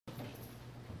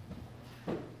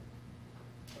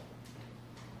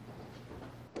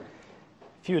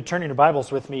If you would turn your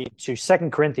Bibles with me to 2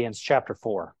 Corinthians chapter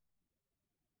 4.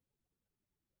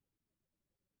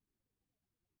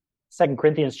 2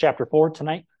 Corinthians chapter 4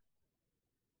 tonight.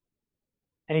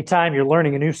 Anytime you're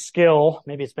learning a new skill,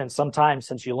 maybe it's been some time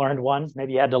since you learned one,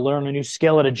 maybe you had to learn a new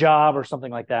skill at a job or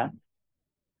something like that.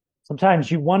 Sometimes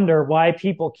you wonder why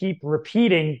people keep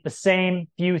repeating the same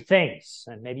few things.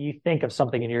 And maybe you think of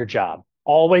something in your job.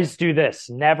 Always do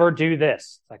this, never do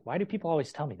this. It's like, why do people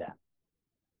always tell me that?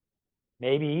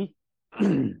 Maybe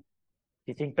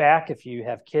you think back, if you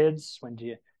have kids, when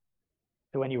you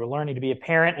were learning to be a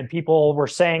parent and people were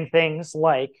saying things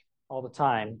like all the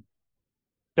time,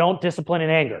 don't discipline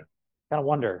in anger. Kind of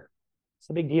wonder, what's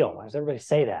the big deal? Why does everybody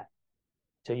say that?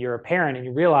 So you're a parent and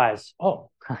you realize,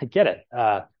 oh, I get it.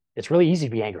 It's really easy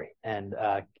to be angry, and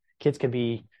kids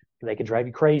they can drive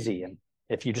you crazy. And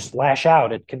if you just lash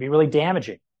out, it can be really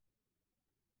damaging.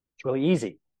 It's really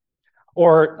easy.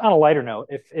 Or on a lighter note,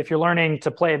 if you're learning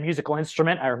to play a musical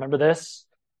instrument, I remember this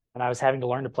when I was having to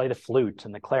learn to play the flute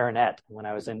and the clarinet. When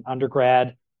I was in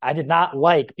undergrad, I did not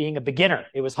like being a beginner.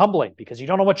 It was humbling because you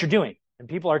don't know what you're doing. And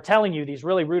people are telling you these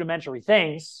really rudimentary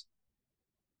things.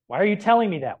 Why are you telling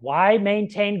me that? Why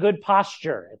maintain good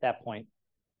posture at that point?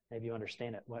 Maybe you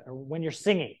understand it. When you're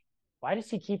singing, why does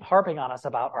he keep harping on us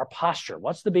about our posture?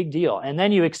 What's the big deal? And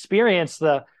then you experience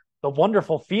the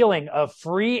wonderful feeling of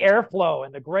free airflow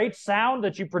and the great sound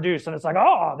that you produce. And it's like,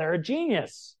 oh, they're a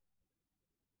genius.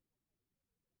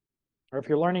 Or if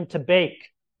you're learning to bake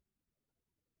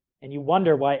and you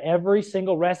wonder why every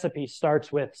single recipe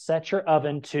starts with set your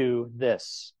oven to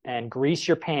this and grease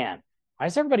your pan. Why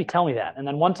does everybody tell me that? And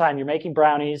then one time you're making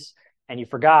brownies and you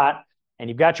forgot and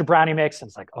you've got your brownie mix and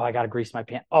it's like, oh, I got to grease my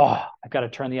pan. Oh, I've got to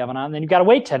turn the oven on. And then you've got to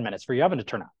wait 10 minutes for your oven to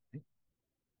turn on.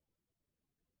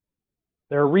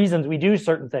 There are reasons we do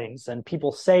certain things and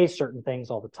people say certain things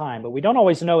all the time, but we don't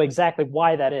always know exactly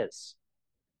why that is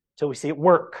until we see it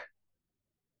work.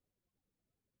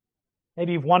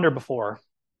 Maybe you've wondered before,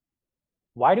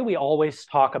 why do we always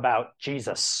talk about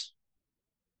Jesus?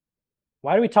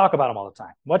 Why do we talk about him all the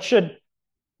time?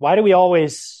 Why do we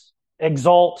always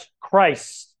exalt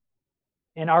Christ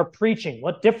in our preaching?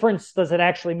 What difference does it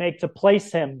actually make to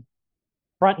place him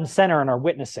front and center in our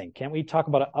witnessing? Can't we talk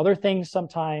about other things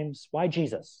sometimes? Why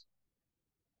Jesus?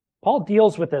 Paul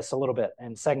deals with this a little bit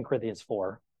in 2 Corinthians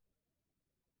 4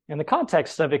 in the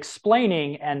context of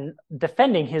explaining and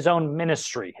defending his own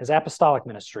ministry, his apostolic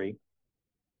ministry,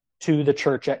 to the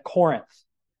church at Corinth.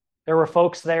 There were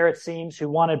folks there, it seems, who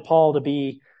wanted Paul to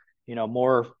be,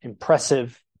 more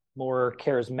impressive, more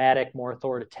charismatic, more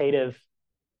authoritative,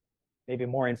 maybe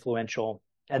more influential.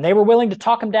 And they were willing to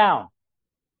talk him down,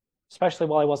 especially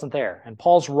while he wasn't there. And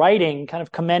Paul's writing, kind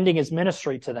of commending his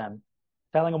ministry to them,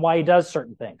 telling them why he does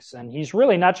certain things. And he's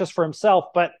really not just for himself,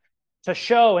 but to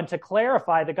show and to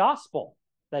clarify the gospel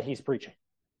that he's preaching.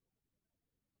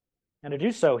 And to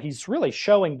do so, he's really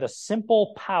showing the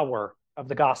simple power of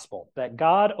the gospel, that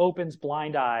God opens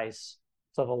blind eyes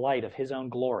to the light of his own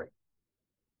glory.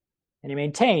 And he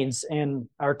maintains in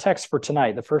our text for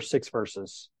tonight, the first 6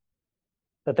 verses,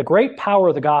 that the great power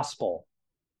of the gospel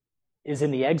is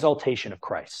in the exaltation of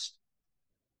Christ.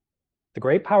 The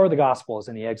great power of the gospel is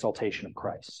in the exaltation of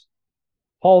Christ.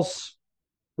 Paul's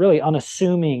really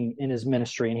unassuming in his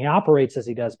ministry, and he operates as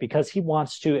he does because he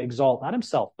wants to exalt not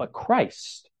himself, but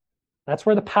Christ. That's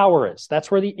where the power is. That's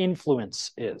where the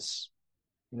influence is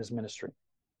in his ministry.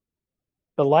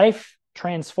 The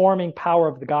life-transforming power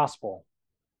of the gospel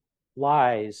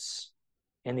lies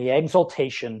in the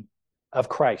exaltation of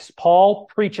Christ. Paul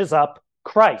preaches up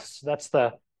Christ. That's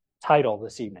the title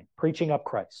this evening, Preaching Up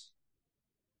Christ.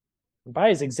 And by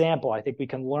his example, I think we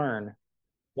can learn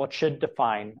what should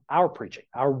define our preaching,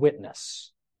 our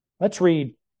witness. Let's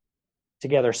read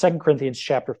together 2 Corinthians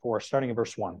chapter 4, starting in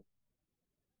verse 1.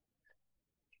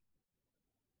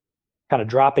 Kind of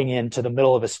dropping into the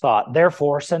middle of his thought.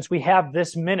 Therefore, since we have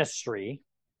this ministry,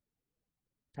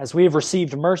 as we have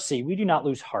received mercy, we do not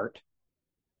lose heart.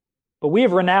 But we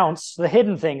have renounced the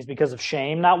hidden things because of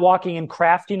shame, not walking in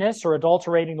craftiness or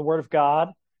adulterating the word of God,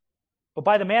 but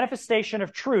by the manifestation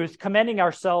of truth, commending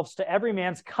ourselves to every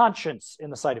man's conscience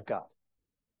in the sight of God.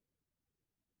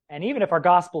 And even if our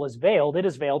gospel is veiled, it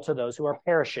is veiled to those who are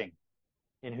perishing,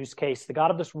 in whose case the God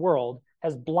of this world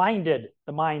has blinded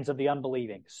the minds of the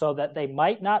unbelieving, so that they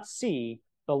might not see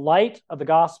the light of the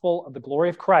gospel of the glory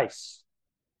of Christ,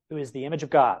 who is the image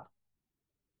of God.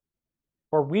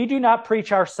 For we do not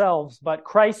preach ourselves, but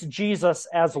Christ Jesus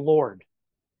as Lord,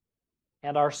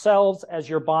 and ourselves as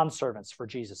your bondservants for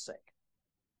Jesus' sake.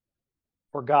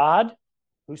 For God,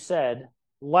 who said,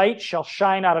 light shall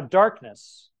shine out of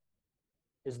darkness,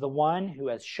 is the one who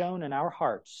has shown in our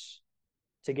hearts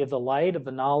to give the light of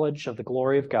the knowledge of the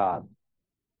glory of God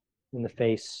in the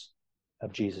face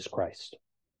of Jesus Christ,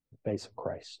 the face of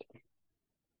Christ.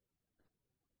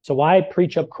 So why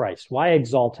preach up Christ? Why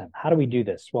exalt him? How do we do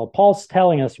this? Well, Paul's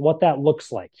telling us what that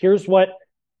looks like. Here's what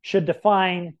should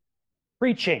define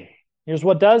preaching. Here's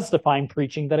what does define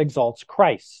preaching that exalts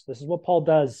Christ. This is what Paul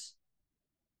does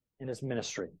in his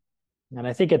ministry. And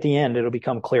I think at the end, it'll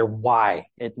become clear why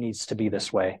it needs to be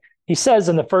this way. He says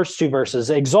in the first two verses,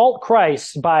 exalt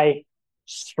Christ by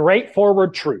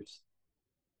straightforward truth.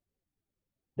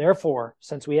 Therefore,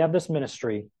 since we have this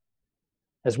ministry,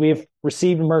 as we have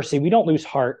received mercy, we don't lose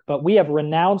heart, but we have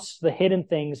renounced the hidden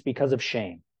things because of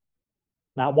shame,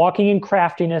 not walking in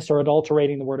craftiness or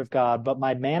adulterating the word of God, but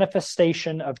by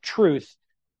manifestation of truth,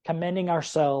 commending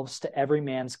ourselves to every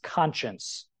man's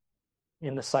conscience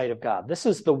in the sight of God. This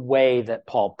is the way that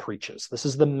Paul preaches. This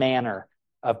is the manner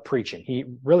of preaching. He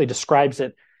really describes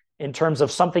it in terms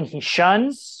of something he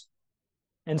shuns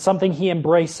and something he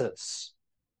embraces.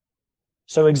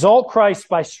 So exalt Christ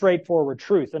by straightforward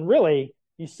truth. And really,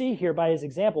 you see here by his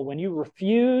example, when you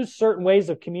refuse certain ways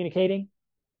of communicating,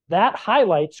 that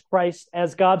highlights Christ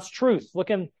as God's truth. Look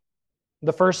in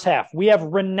the first half. We have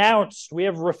renounced, we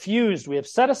have refused, we have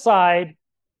set aside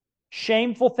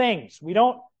shameful things. We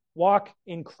don't walk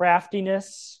in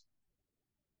craftiness,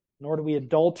 nor do we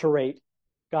adulterate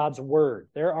God's word.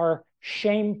 There are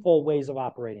shameful ways of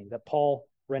operating that Paul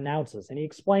renounces, and he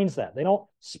explains that. They don't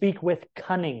speak with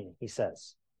cunning, he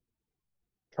says,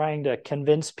 trying to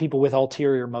convince people with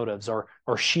ulterior motives or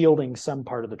shielding some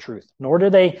part of the truth. Nor do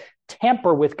they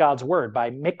tamper with God's word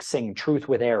by mixing truth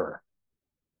with error.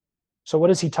 So what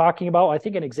is he talking about? I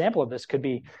think an example of this could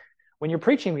be when you're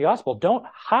preaching the gospel, don't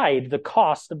hide the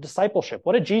cost of discipleship.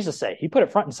 What did Jesus say? He put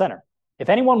it front and center. If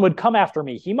anyone would come after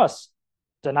me, he must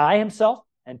deny himself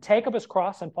and take up his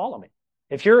cross and follow me.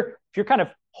 If you're kind of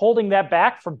holding that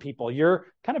back from people, you're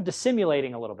kind of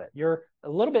dissimulating a little bit. You're a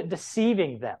little bit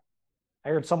deceiving them. I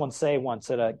heard someone say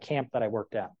once at a camp that I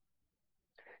worked at,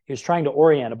 he was trying to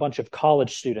orient a bunch of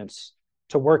college students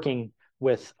to working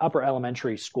with upper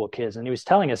elementary school kids. And he was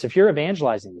telling us, if you're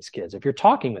evangelizing these kids, if you're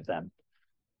talking with them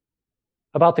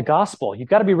about the gospel, you've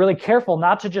got to be really careful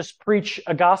not to just preach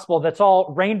a gospel that's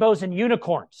all rainbows and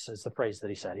unicorns, is the phrase that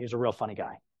he said. He was a real funny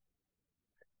guy.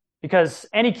 Because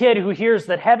any kid who hears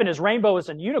that heaven is rainbows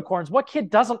and unicorns, what kid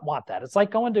doesn't want that? It's like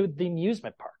going to the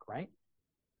amusement park, right?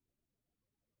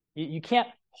 You can't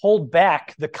hold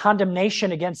back the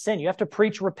condemnation against sin. You have to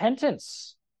preach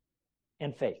repentance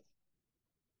and faith.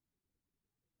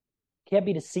 You can't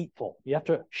be deceitful. You have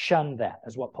to shun that,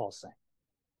 is what Paul's saying.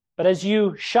 But as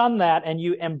you shun that and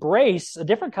you embrace a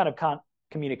different kind of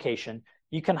communication,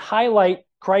 you can highlight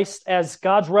Christ as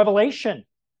God's revelation.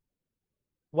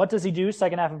 What does he do?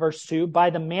 Second half of verse 2, by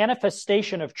the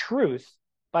manifestation of truth,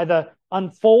 by the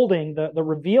unfolding, the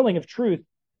revealing of truth,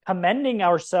 commending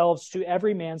ourselves to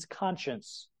every man's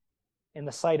conscience in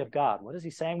the sight of God. What is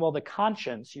he saying? Well, the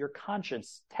conscience, your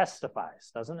conscience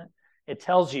testifies, doesn't it? It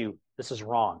tells you this is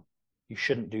wrong. You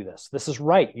shouldn't do this. This is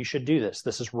right. You should do this.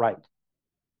 This is right.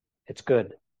 It's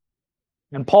good.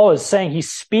 And Paul is saying he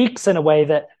speaks in a way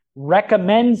that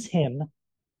recommends him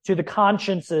to the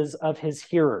consciences of his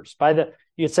hearers.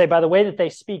 You'd say by the way that they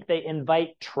speak, they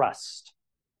invite trust.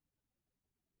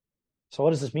 So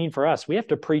what does this mean for us? We have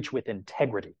to preach with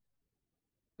integrity.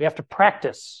 We have to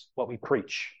practice what we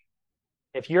preach.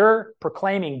 If you're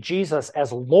proclaiming Jesus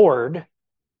as Lord,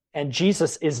 and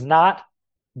Jesus is not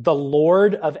the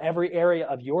Lord of every area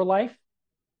of your life,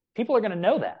 people are going to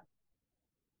know that.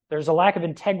 There's a lack of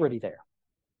integrity there.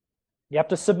 You have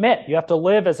to submit. You have to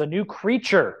live as a new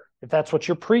creature, if that's what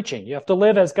you're preaching. You have to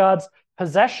live as God's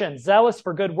possession, zealous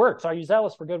for good works. Are you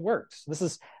zealous for good works? This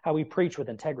is how we preach with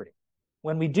integrity.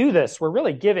 When we do this, we're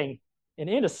really giving an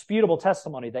indisputable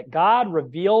testimony that God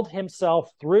revealed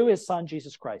himself through his son,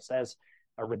 Jesus Christ, as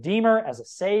a redeemer, as a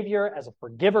savior, as a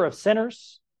forgiver of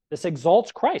sinners. This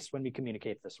exalts Christ when we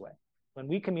communicate this way. When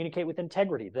we communicate with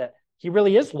integrity, that he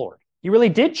really is Lord. He really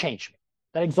did change me.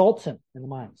 That exalts him in the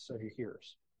minds of your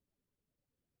hearers.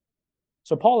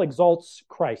 So Paul exalts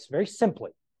Christ very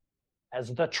simply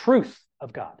as the truth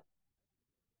of God.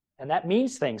 And that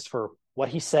means things for what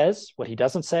he says, what he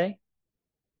doesn't say,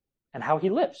 and how he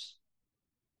lives.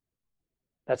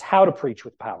 That's how to preach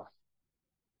with power.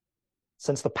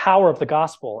 Since the power of the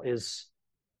gospel is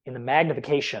in the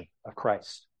magnification of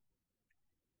Christ.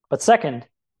 But second,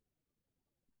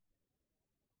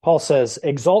 Paul says,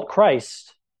 exalt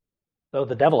Christ, though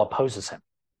the devil opposes him.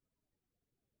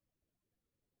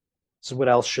 So what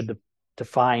else should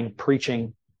define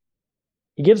preaching?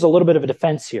 He gives a little bit of a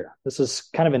defense here. This is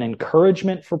kind of an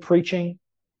encouragement for preaching.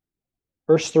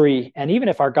 Verse 3, and even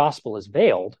if our gospel is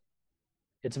veiled,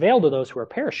 it's veiled to those who are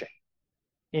perishing,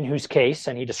 in whose case,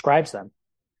 and he describes them,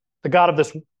 the God of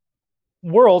this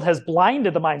world has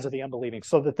blinded the minds of the unbelieving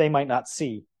so that they might not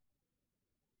see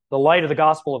the light of the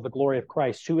gospel of the glory of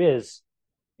Christ, who is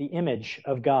the image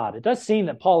of God. It does seem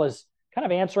that Paul is kind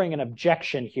of answering an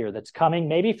objection here that's coming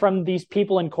maybe from these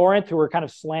people in Corinth who are kind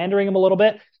of slandering him a little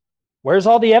bit. Where's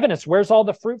all the evidence? Where's all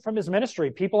the fruit from his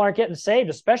ministry? People aren't getting saved,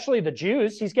 especially the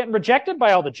Jews. He's getting rejected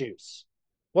by all the Jews.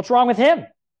 What's wrong with him?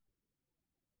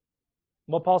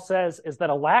 What Paul says is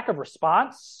that a lack of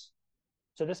response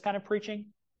to this kind of preaching,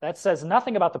 that says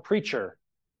nothing about the preacher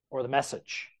or the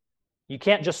message. You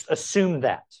can't just assume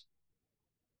that.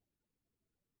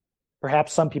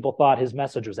 Perhaps some people thought his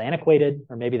message was antiquated,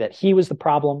 or maybe that he was the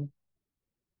problem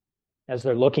as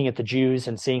they're looking at the Jews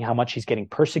and seeing how much he's getting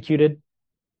persecuted.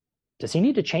 Does he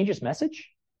need to change his message?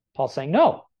 Paul's saying,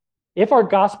 no. If our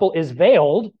gospel is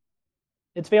veiled,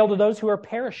 it's veiled to those who are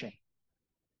perishing.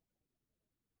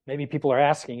 Maybe people are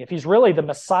asking, if he's really the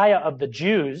Messiah of the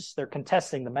Jews, they're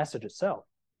contesting the message itself.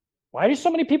 Why do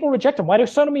so many people reject him? Why do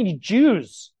so many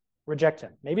Jews reject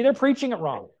him? Maybe they're preaching it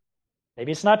wrong.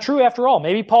 Maybe it's not true after all.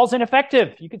 Maybe Paul's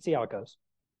ineffective. You can see how it goes.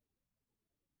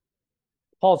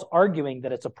 Paul's arguing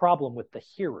that it's a problem with the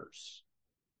hearers.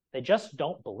 They just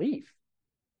don't believe.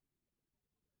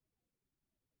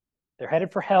 They're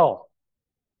headed for hell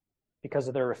because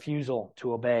of their refusal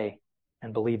to obey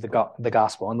and believe the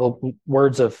gospel. In the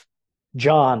words of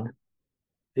John,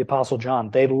 the Apostle John,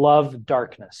 they love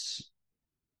darkness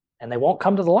and they won't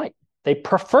come to the light. They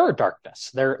prefer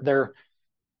darkness. It's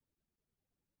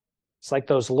like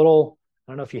those little,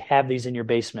 I don't know if you have these in your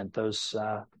basement, those,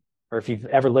 or if you've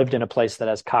ever lived in a place that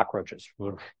has cockroaches.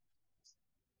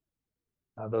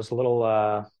 Those little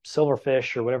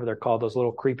silverfish or whatever they're called, those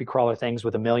little creepy crawler things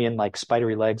with a million like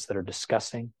spidery legs that are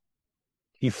disgusting.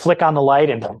 You flick on the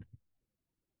light and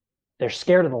they're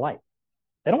scared of the light.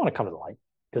 They don't want to come to the light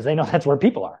because they know that's where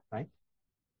people are, right?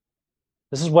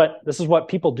 This is what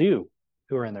people do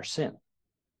who are in their sin.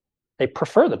 They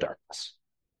prefer the darkness.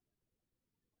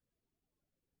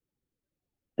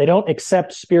 They don't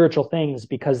accept spiritual things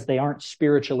because they aren't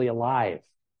spiritually alive.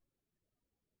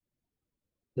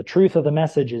 The truth of the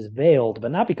message is veiled, but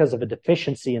not because of a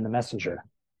deficiency in the messenger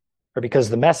or because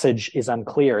the message is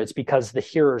unclear. It's because the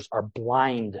hearers are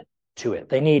blind to it.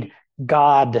 They need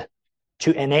God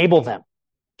to enable them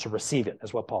to receive it,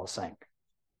 is what Paul is saying.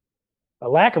 A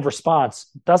lack of response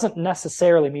doesn't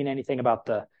necessarily mean anything about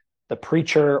the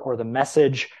preacher or the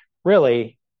message.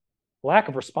 Really, lack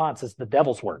of response is the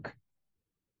devil's work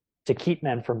to keep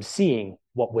men from seeing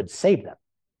what would save them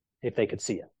if they could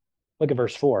see it. Look at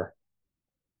verse 4.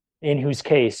 In whose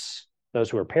case,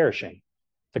 those who are perishing,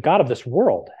 the God of this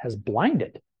world has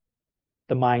blinded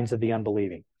the minds of the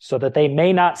unbelieving so that they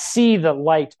may not see the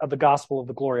light of the gospel of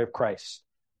the glory of Christ,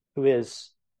 who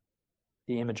is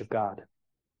the image of God.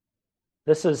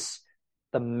 This is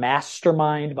the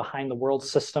mastermind behind the world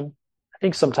system. I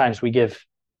think sometimes we give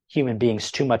human beings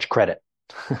too much credit.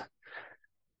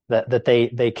 that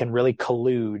they can really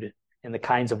collude in the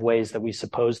kinds of ways that we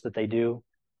suppose that they do.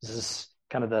 This is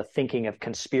kind of the thinking of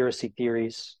conspiracy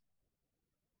theories.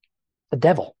 The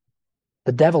devil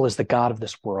is the God of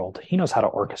this world. He knows how to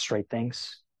orchestrate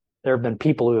things. There have been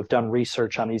people who have done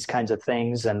research on these kinds of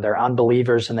things and they're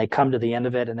unbelievers and they come to the end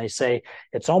of it and they say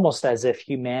it's almost as if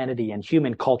humanity and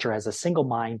human culture has a single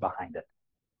mind behind it.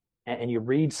 And you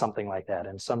read something like that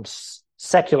and some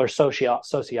secular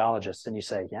sociologist and you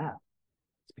say, yeah,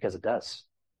 it's because it does.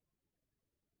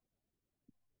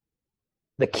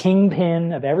 The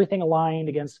kingpin of everything aligned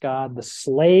against God, the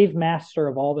slave master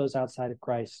of all those outside of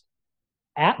Christ,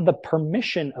 at the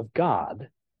permission of God,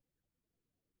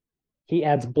 he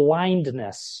adds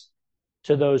blindness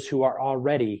to those who are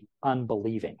already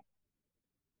unbelieving.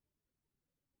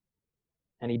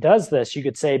 And he does this, you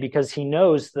could say, because he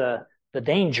knows the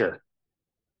danger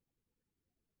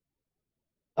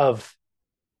of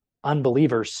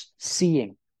unbelievers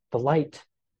seeing the light.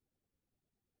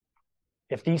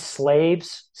 If these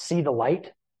slaves see the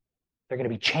light, they're going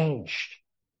to be changed.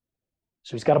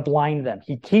 So he's got to blind them.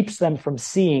 He keeps them from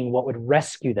seeing what would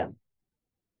rescue them.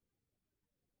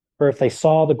 For if they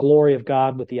saw the glory of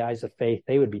God with the eyes of faith,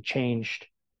 they would be changed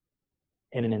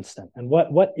in an instant. And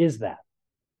what is that?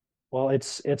 Well,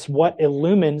 it's what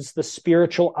illumines the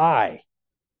spiritual eye.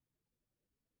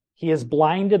 He has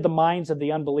blinded the minds of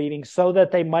the unbelieving so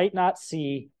that they might not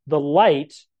see the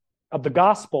light of the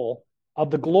gospel of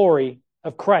the glory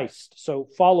of Christ. So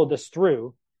follow this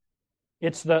through.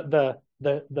 It's the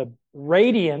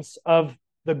radiance of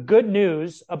the good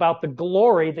news about the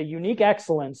glory, the unique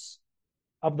excellence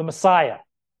of the Messiah.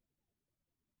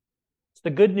 It's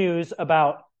the good news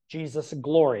about Jesus'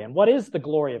 glory. And what is the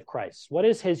glory of Christ? What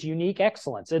is his unique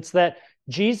excellence? It's that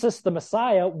Jesus, the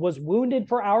Messiah, was wounded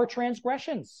for our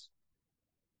transgressions.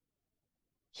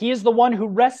 He is the one who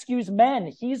rescues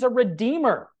men. He's a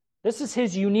redeemer. This is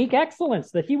his unique excellence,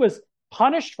 that he was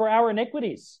punished for our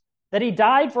iniquities, that he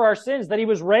died for our sins, that he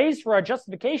was raised for our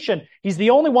justification. He's the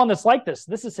only one that's like this.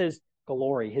 This is his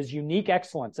glory, his unique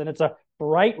excellence, and it's a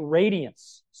bright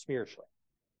radiance spiritually.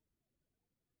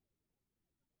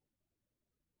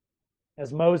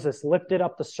 As Moses lifted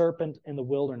up the serpent in the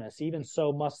wilderness, even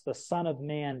so must the Son of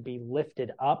Man be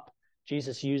lifted up.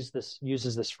 Jesus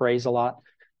uses this phrase a lot.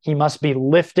 He must be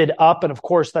lifted up. And of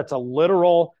course, that's a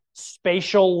literal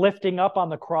spatial lifting up on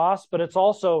the cross, but it's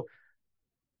also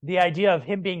the idea of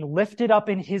him being lifted up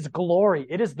in his glory.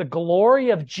 It is the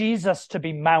glory of Jesus to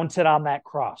be mounted on that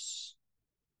cross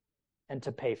and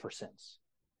to pay for sins.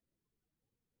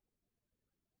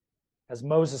 As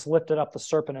Moses lifted up the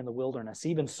serpent in the wilderness,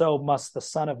 even so must the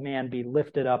Son of Man be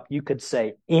lifted up, you could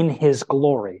say, in his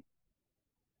glory,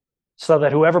 so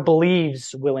that whoever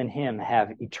believes will in him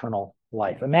have eternal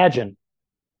life. Imagine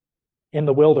in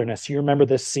the wilderness, you remember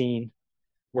this scene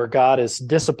where God is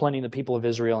disciplining the people of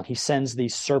Israel, and he sends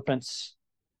these serpents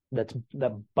that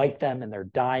bite them and they're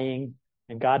dying.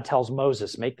 And God tells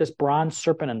Moses, make this bronze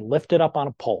serpent and lift it up on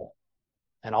a pole.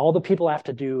 And all the people have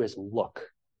to do is look,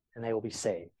 and they will be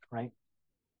saved, right?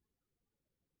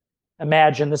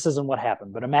 Imagine, this isn't what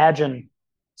happened, but imagine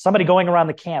somebody going around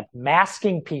the camp,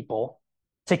 masking people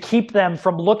to keep them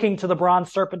from looking to the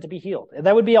bronze serpent to be healed.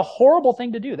 That would be a horrible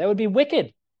thing to do. That would be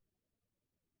wicked.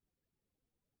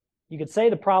 You could say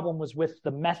the problem was with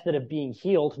the method of being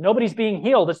healed. Nobody's being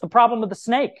healed. It's the problem with the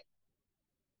snake.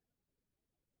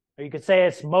 Or you could say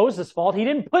it's Moses' fault. He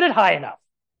didn't put it high enough.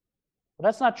 Well,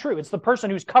 that's not true. It's the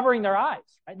person who's covering their eyes.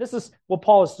 Right? This is what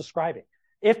Paul is describing.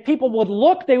 If people would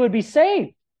look, they would be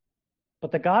saved.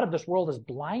 But the God of this world is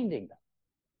blinding them.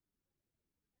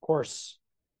 Of course,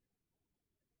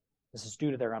 this is due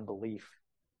to their unbelief.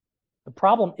 The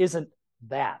problem isn't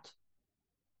that.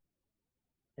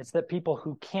 It's that people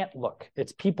who can't look.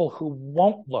 It's people who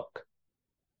won't look.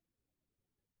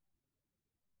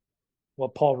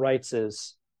 What Paul writes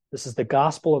is, this is the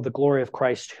gospel of the glory of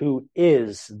Christ, who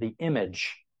is the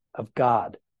image of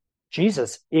God.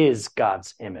 Jesus is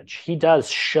God's image. He does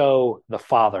show the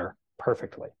Father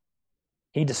perfectly.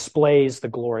 He displays the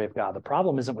glory of God. The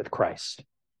problem isn't with Christ.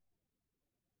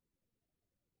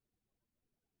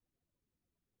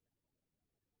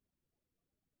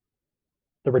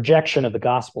 The rejection of the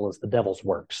gospel is the devil's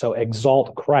work. So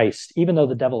exalt Christ, even though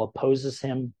the devil opposes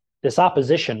him. This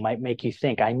opposition might make you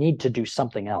think, I need to do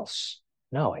something else.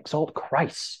 No, exalt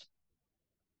Christ.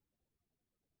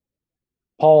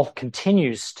 Paul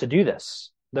continues to do this,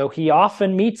 though he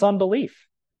often meets unbelief,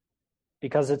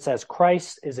 because it says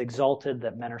Christ is exalted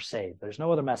that men are saved. There's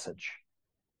no other message.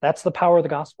 That's the power of the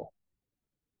gospel.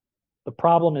 The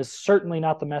problem is certainly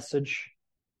not the message,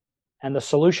 and the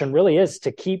solution really is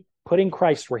to keep putting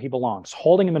Christ where he belongs,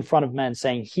 holding him in front of men,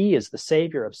 saying he is the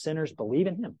Savior of sinners, believe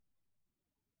in him.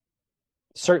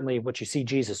 Certainly what you see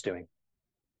Jesus doing.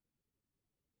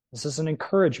 This is an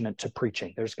encouragement to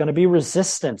preaching. There's going to be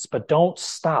resistance, but don't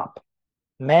stop.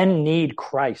 Men need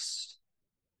Christ.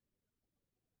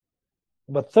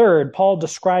 But third, Paul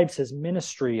describes his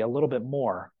ministry a little bit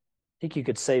more. I think you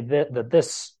could say that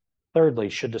this, thirdly,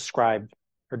 should describe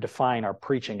or define our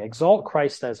preaching. Exalt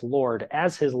Christ as Lord,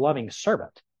 as his loving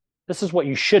servant. This is what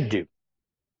you should do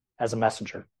as a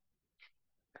messenger.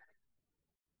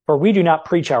 For we do not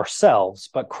preach ourselves,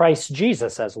 but Christ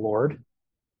Jesus as Lord,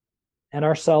 and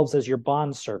ourselves as your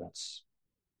bondservants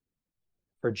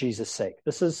for Jesus' sake.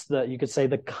 This is you could say,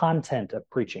 the content of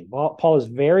preaching. Paul is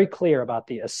very clear about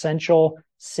the essential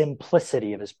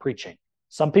simplicity of his preaching.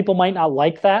 Some people might not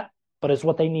like that, but it's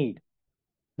what they need.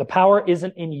 The power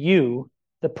isn't in you,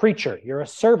 the preacher. You're a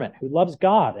servant who loves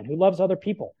God and who loves other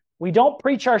people. We don't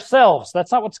preach ourselves.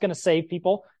 That's not what's going to save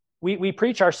people. We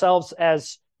preach ourselves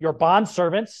as your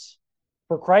bondservants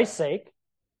for Christ's sake.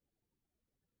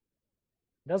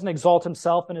 He doesn't exalt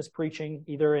himself in his preaching,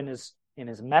 either in his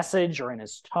message or in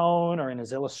his tone or in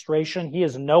his illustration. He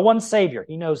is no one's savior.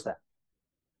 He knows that.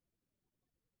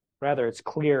 Rather, it's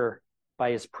clear by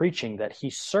his preaching that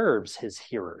he serves his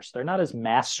hearers. They're not his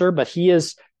master, but he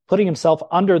is putting himself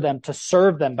under them to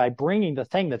serve them by bringing the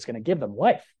thing that's going to give them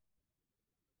life.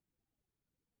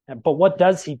 But what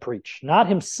does he preach? Not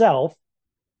himself.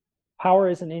 Power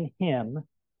isn't in him.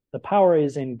 The power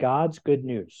is in God's good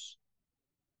news.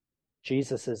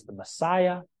 Jesus is the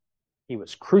Messiah. He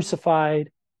was crucified.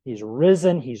 He's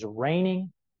risen. He's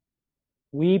reigning.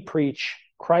 We preach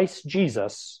Christ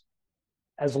Jesus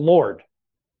as Lord.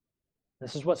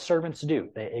 This is what servants do.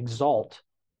 They exalt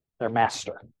their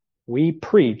master. We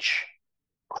preach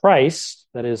Christ,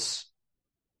 that is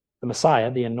the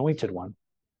Messiah, the anointed one.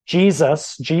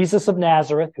 Jesus of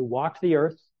Nazareth, who walked the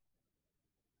earth,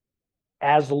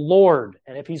 as Lord.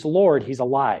 And if he's Lord, he's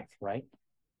alive, right?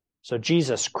 So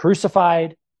Jesus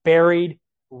crucified, buried,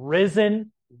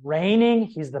 risen, reigning.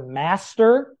 He's the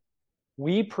master.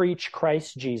 We preach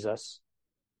Christ Jesus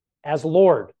as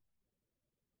Lord.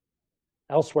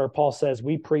 Elsewhere, Paul says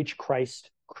we preach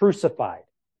Christ crucified.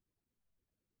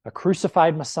 A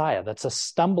crucified Messiah. That's a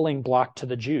stumbling block to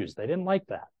the Jews. They didn't like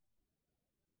that.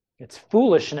 It's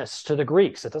foolishness to the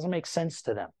Greeks. It doesn't make sense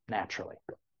to them naturally.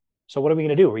 So what are we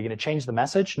going to do? Are we going to change the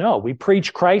message? No, we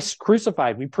preach Christ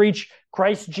crucified. We preach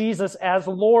Christ Jesus as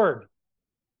Lord.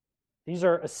 These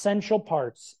are essential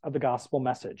parts of the gospel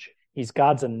message. He's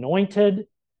God's anointed.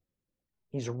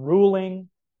 He's ruling.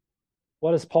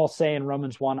 What does Paul say in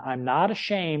Romans 1? I'm not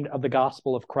ashamed of the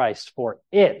gospel of Christ, for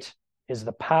it is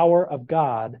the power of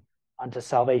God unto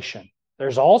salvation.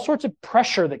 There's all sorts of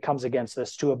pressure that comes against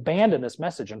this to abandon this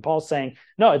message. And Paul's saying,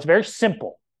 no, it's very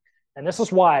simple. And this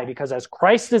is why, because as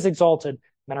Christ is exalted,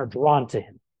 men are drawn to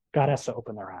him. God has to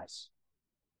open their eyes.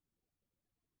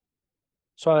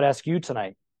 So I would ask you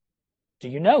tonight, do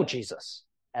you know Jesus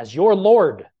as your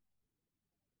Lord?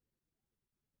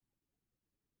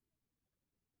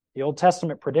 The Old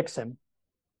Testament predicts him.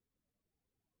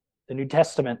 The New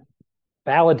Testament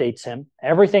validates him.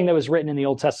 Everything that was written in the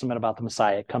Old Testament about the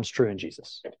Messiah comes true in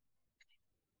Jesus.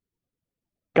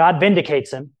 God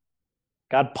vindicates him.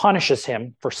 God punishes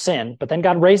him for sin, but then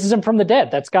God raises him from the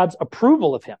dead. That's God's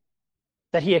approval of him,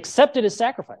 that he accepted his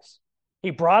sacrifice.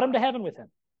 He brought him to heaven with him.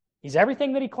 He's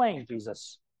everything that he claimed,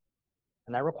 Jesus.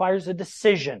 And that requires a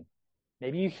decision.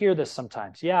 Maybe you hear this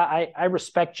sometimes. Yeah, I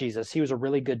respect Jesus. He was a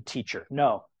really good teacher.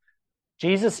 No.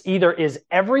 Jesus either is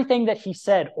everything that he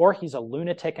said or he's a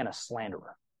lunatic and a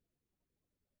slanderer.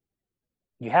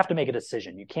 You have to make a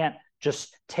decision. You can't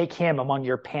just take him among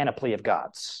your panoply of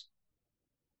gods.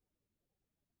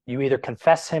 You either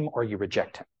confess him or you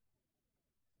reject him.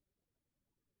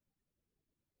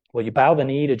 Will you bow the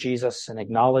knee to Jesus and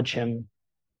acknowledge him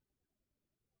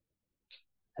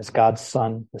as God's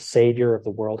Son, the Savior of the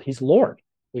world? He's Lord.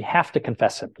 We have to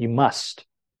confess him. You must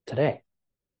today.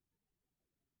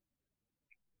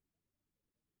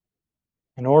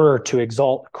 In order to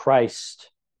exalt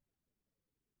Christ,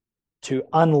 to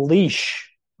unleash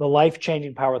the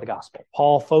life-changing power of the gospel,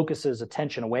 Paul focuses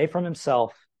attention away from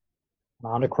himself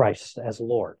and onto Christ as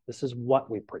Lord. This is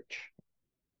what we preach.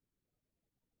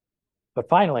 But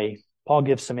finally, Paul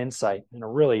gives some insight in a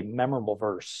really memorable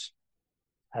verse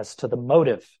as to the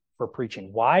motive for preaching.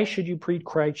 Why should you preach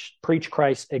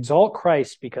Christ, exalt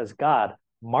Christ? Because God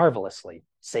marvelously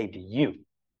saved you.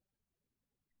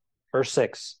 Verse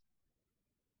 6.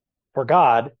 For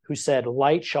God, who said,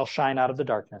 light shall shine out of the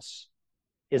darkness,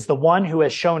 is the one who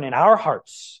has shown in our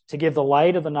hearts to give the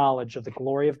light of the knowledge of the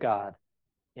glory of God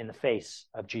in the face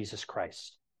of Jesus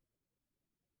Christ.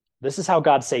 This is how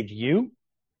God saved you.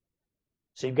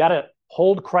 So you've got to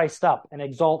hold Christ up and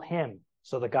exalt him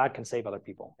so that God can save other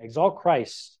people. Exalt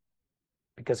Christ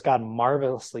because God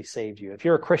marvelously saved you. If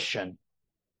you're a Christian,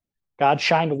 God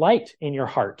shined light in your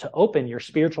heart to open your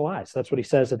spiritual eyes. That's what he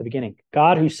says at the beginning.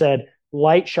 God who said,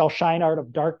 light shall shine out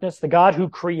of darkness. The God who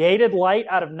created light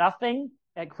out of nothing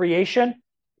at creation.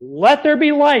 Let there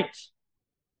be light.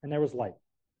 And there was light.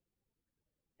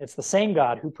 It's the same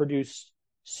God who produced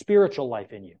spiritual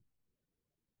life in you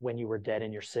when you were dead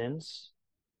in your sins.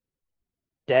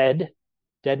 Dead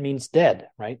means dead,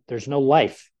 right? There's no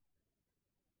life.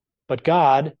 But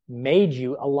God made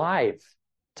you alive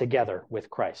together with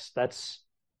Christ. That's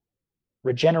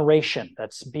regeneration.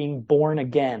 That's being born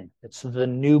again. It's the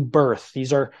new birth.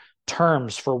 These are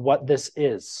terms for what this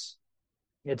is.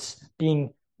 It's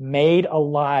being made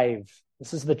alive.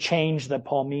 This is the change that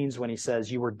Paul means when he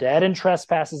says, you were dead in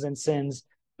trespasses and sins,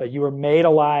 but you were made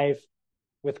alive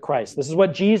with Christ. This is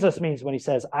what Jesus means when he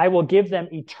says, I will give them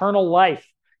eternal life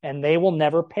and they will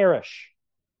never perish.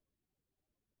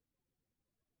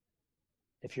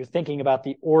 If you're thinking about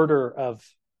the order of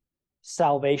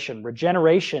salvation,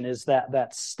 regeneration is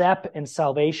that step in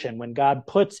salvation when God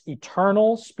puts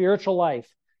eternal spiritual life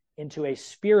into a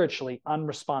spiritually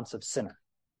unresponsive sinner.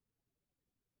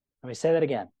 Let me say that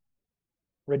again.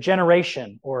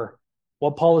 Regeneration, or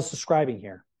what Paul is describing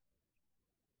here,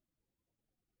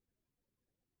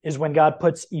 is when God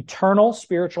puts eternal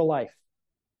spiritual life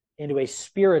into a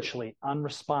spiritually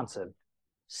unresponsive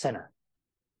sinner.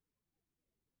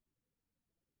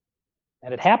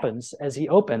 And it happens as he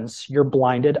opens your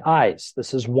blinded eyes.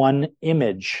 This is one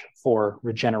image for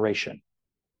regeneration.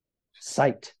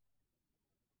 Sight.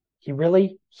 He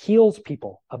really heals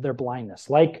people of their blindness,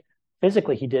 like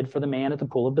physically he did for the man at the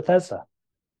pool of Bethesda.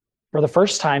 For the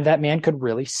first time, that man could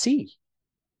really see.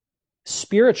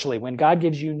 Spiritually, when God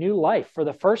gives you new life, for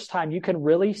the first time, you can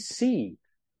really see.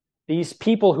 These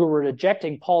people who were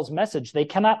rejecting Paul's message, they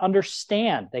cannot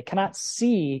understand, they cannot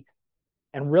see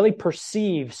and really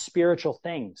perceive spiritual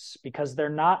things because they're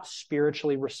not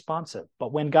spiritually responsive.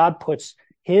 But when God puts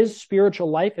his spiritual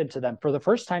life into them, for the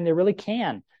first time, they really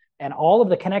can. And all of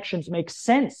the connections make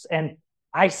sense. And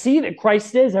I see that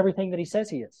Christ is everything that he says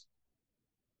he is.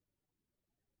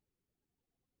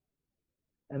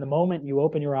 And the moment you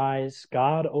open your eyes,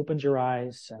 God opens your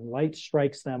eyes and light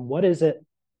strikes them. What is it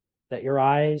that your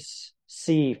eyes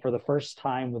see for the first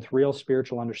time with real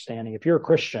spiritual understanding? If you're a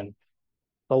Christian,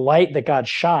 the light that God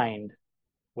shined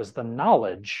was the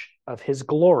knowledge of his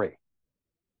glory.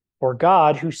 For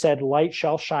God, who said, light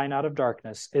shall shine out of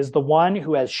darkness, is the one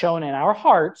who has shown in our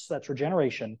hearts, that's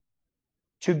regeneration,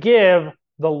 to give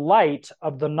the light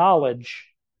of the knowledge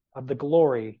of the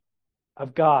glory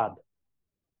of God.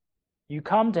 You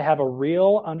come to have a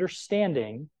real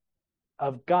understanding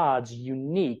of God's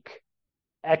unique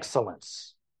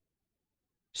excellence.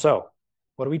 So,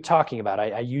 what are we talking about?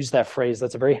 I use that phrase.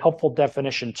 That's a very helpful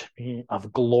definition to me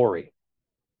of glory.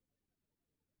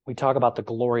 We talk about the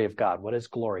glory of God. What is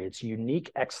glory? It's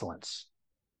unique excellence.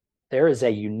 There is a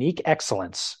unique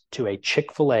excellence to a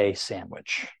Chick-fil-A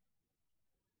sandwich.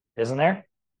 Isn't there?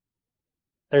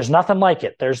 There's nothing like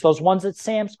it. There's those ones at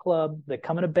Sam's Club that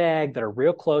come in a bag that are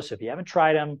real close. If you haven't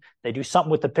tried them, they do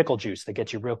something with the pickle juice that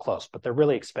gets you real close, but they're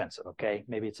really expensive, okay?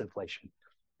 Maybe it's inflation.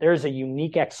 There is a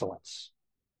unique excellence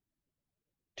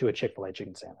to a Chick-fil-A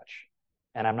chicken sandwich.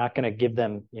 And I'm not going to give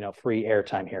them, free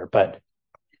airtime here, but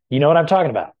you know what I'm talking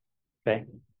about, okay?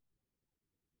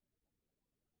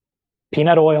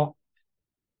 Peanut oil,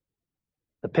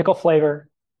 the pickle flavor,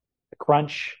 the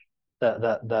crunch,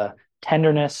 the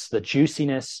tenderness, the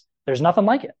juiciness. There's nothing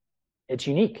like it. It's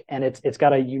unique, and it's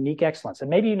got a unique excellence. And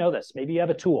maybe you know this. Maybe you have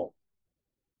a tool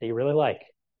that you really like,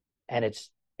 and it's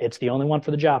the only one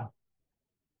for the job.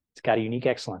 It's got a unique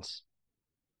excellence.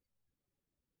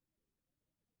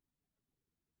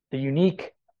 The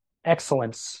unique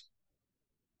excellence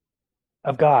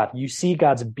of God. You see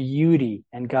God's beauty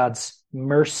and God's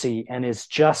mercy and his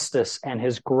justice and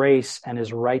his grace and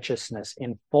his righteousness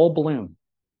in full bloom.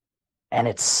 And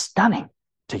it's stunning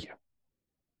to you.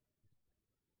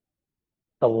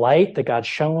 The light that God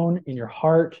shone in your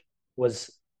heart was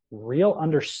real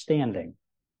understanding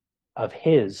of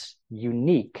his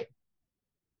unique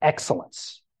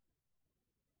excellence.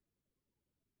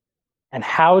 And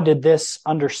how did this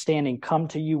understanding come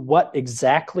to you? What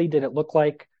exactly did it look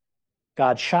like?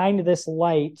 God shined this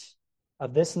light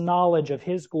of this knowledge of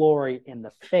his glory in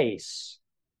the face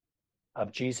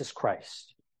of Jesus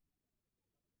Christ.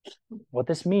 What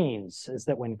this means is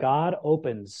that when God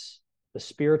opens the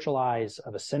spiritual eyes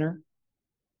of a sinner,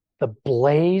 the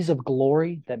blaze of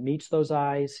glory that meets those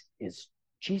eyes is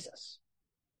Jesus.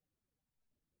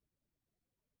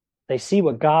 They see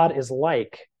what God is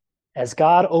like as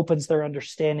God opens their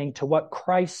understanding to what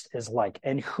Christ is like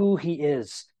and who he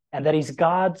is, and that he's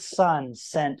God's Son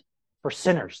sent for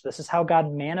sinners. This is how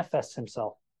God manifests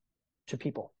himself to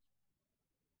people.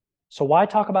 So why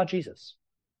talk about Jesus?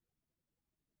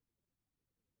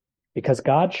 Because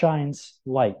God shines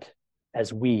light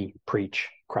as we preach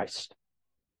Christ.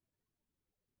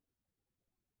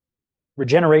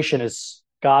 Regeneration is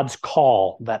God's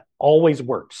call that always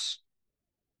works.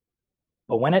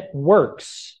 But when it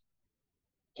works,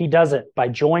 he does it by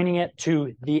joining it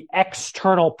to the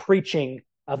external preaching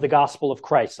of the gospel of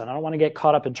Christ. And I don't want to get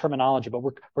caught up in terminology, but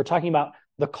we're talking about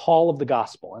the call of the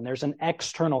gospel. And there's an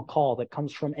external call that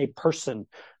comes from a person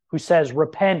who says,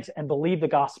 repent and believe the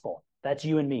gospel. That's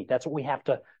you and me. That's what we have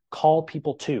to call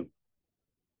people to.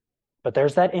 But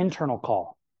there's that internal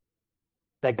call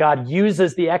that God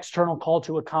uses the external call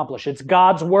to accomplish. It's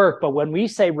God's work. But when we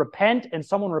say repent and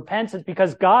someone repents, it's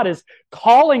because God is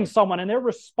calling someone and they're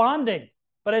responding.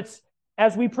 But it's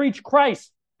as we preach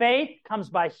Christ, faith comes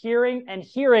by hearing, and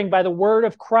hearing by the word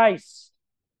of Christ.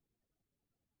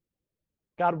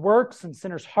 God works in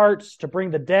sinners' hearts to bring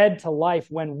the dead to life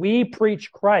when we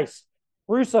preach Christ,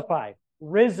 crucified,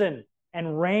 risen,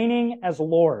 and reigning as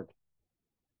Lord.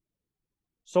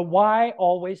 So why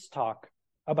always talk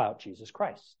about Jesus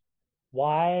Christ?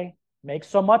 Why make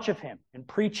so much of him in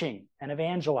preaching and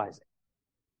evangelizing?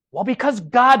 Well, because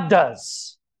God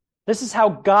does. This is how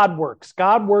God works.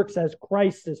 God works as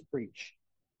Christ is preached.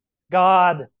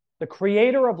 God, the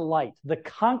creator of light, the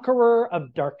conqueror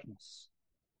of darkness.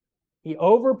 He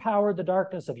overpowered the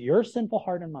darkness of your sinful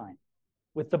heart and mind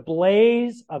with the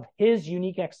blaze of his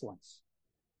unique excellence.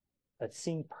 that's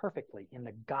seen perfectly in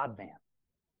the God-man.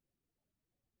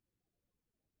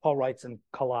 Paul writes in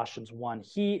Colossians 1,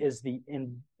 he is the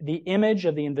image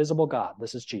of the invisible God.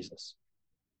 This is Jesus,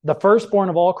 the firstborn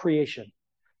of all creation.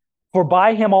 For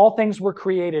by him all things were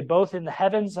created, both in the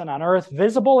heavens and on earth,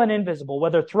 visible and invisible,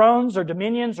 whether thrones or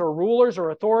dominions or rulers or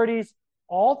authorities.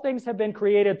 All things have been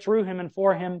created through him and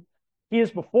for him. He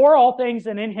is before all things,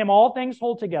 and in him all things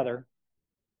hold together.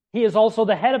 He is also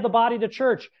the head of the body, the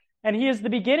church, and he is the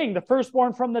beginning, the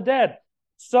firstborn from the dead,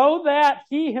 so that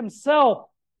he himself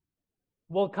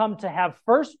will come to have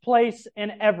first place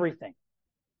in everything.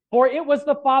 For it was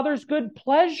the Father's good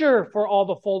pleasure for all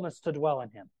the fullness to dwell in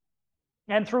him,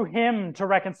 and through him to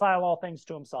reconcile all things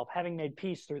to himself, having made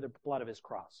peace through the blood of his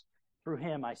cross. Through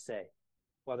him, I say,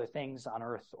 whether things on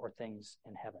earth or things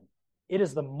in heaven. It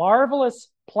is the marvelous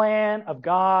plan of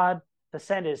God to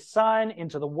send his Son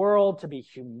into the world to be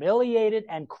humiliated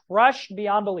and crushed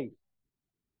beyond belief,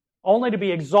 only to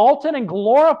be exalted and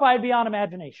glorified beyond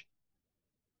imagination.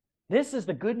 This is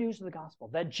the good news of the gospel,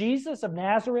 that Jesus of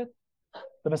Nazareth,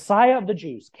 the Messiah of the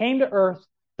Jews, came to earth,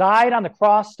 died on the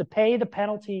cross to pay the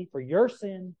penalty for your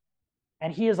sin,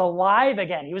 and he is alive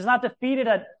again. He was not defeated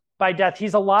by death.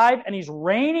 He's alive, and he's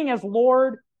reigning as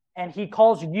Lord, and he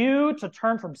calls you to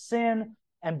turn from sin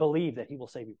and believe that he will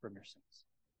save you from your sins.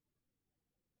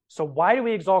 So why do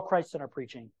we exalt Christ in our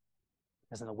preaching?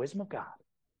 Because in the wisdom of God,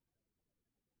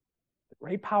 the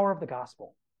great power of the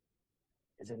gospel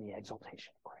is in the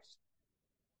exaltation of Christ.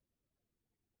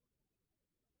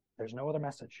 There's no other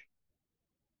message.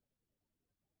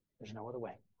 There's no other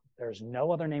way. There is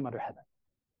no other name under heaven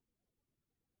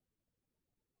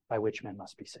by which men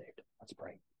must be saved. Let's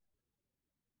pray.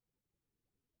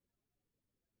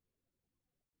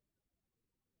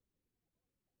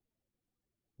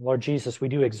 Lord Jesus, we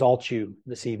do exalt you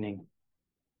this evening.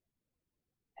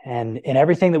 And in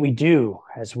everything that we do,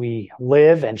 as we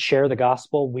live and share the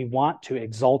gospel, we want to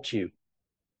exalt you.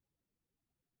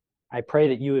 I pray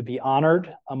that you would be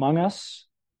honored among us,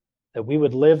 that we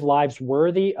would live lives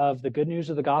worthy of the good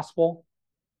news of the gospel,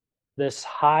 this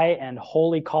high and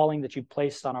holy calling that you've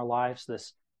placed on our lives,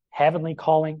 this heavenly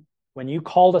calling. When you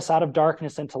called us out of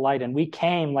darkness into light, and we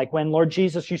came, like when, Lord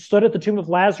Jesus, you stood at the tomb of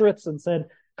Lazarus and said,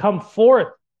 "Come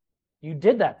forth." You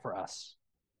did that for us.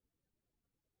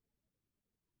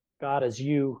 God, as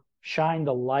you shine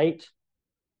the light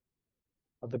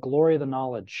of the glory of the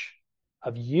knowledge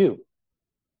of you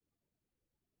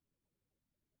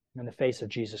in the face of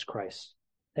Jesus Christ.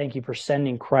 Thank you for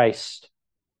sending Christ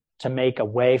to make a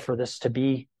way for this to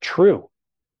be true,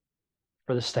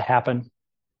 for this to happen,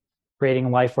 creating a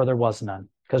life where there was none,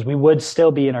 because we would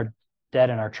still be dead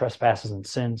in our trespasses and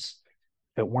sins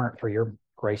if it weren't for your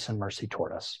grace and mercy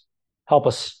toward us. Help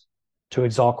us to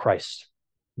exalt Christ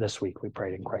this week, we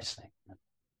pray in Christ's name.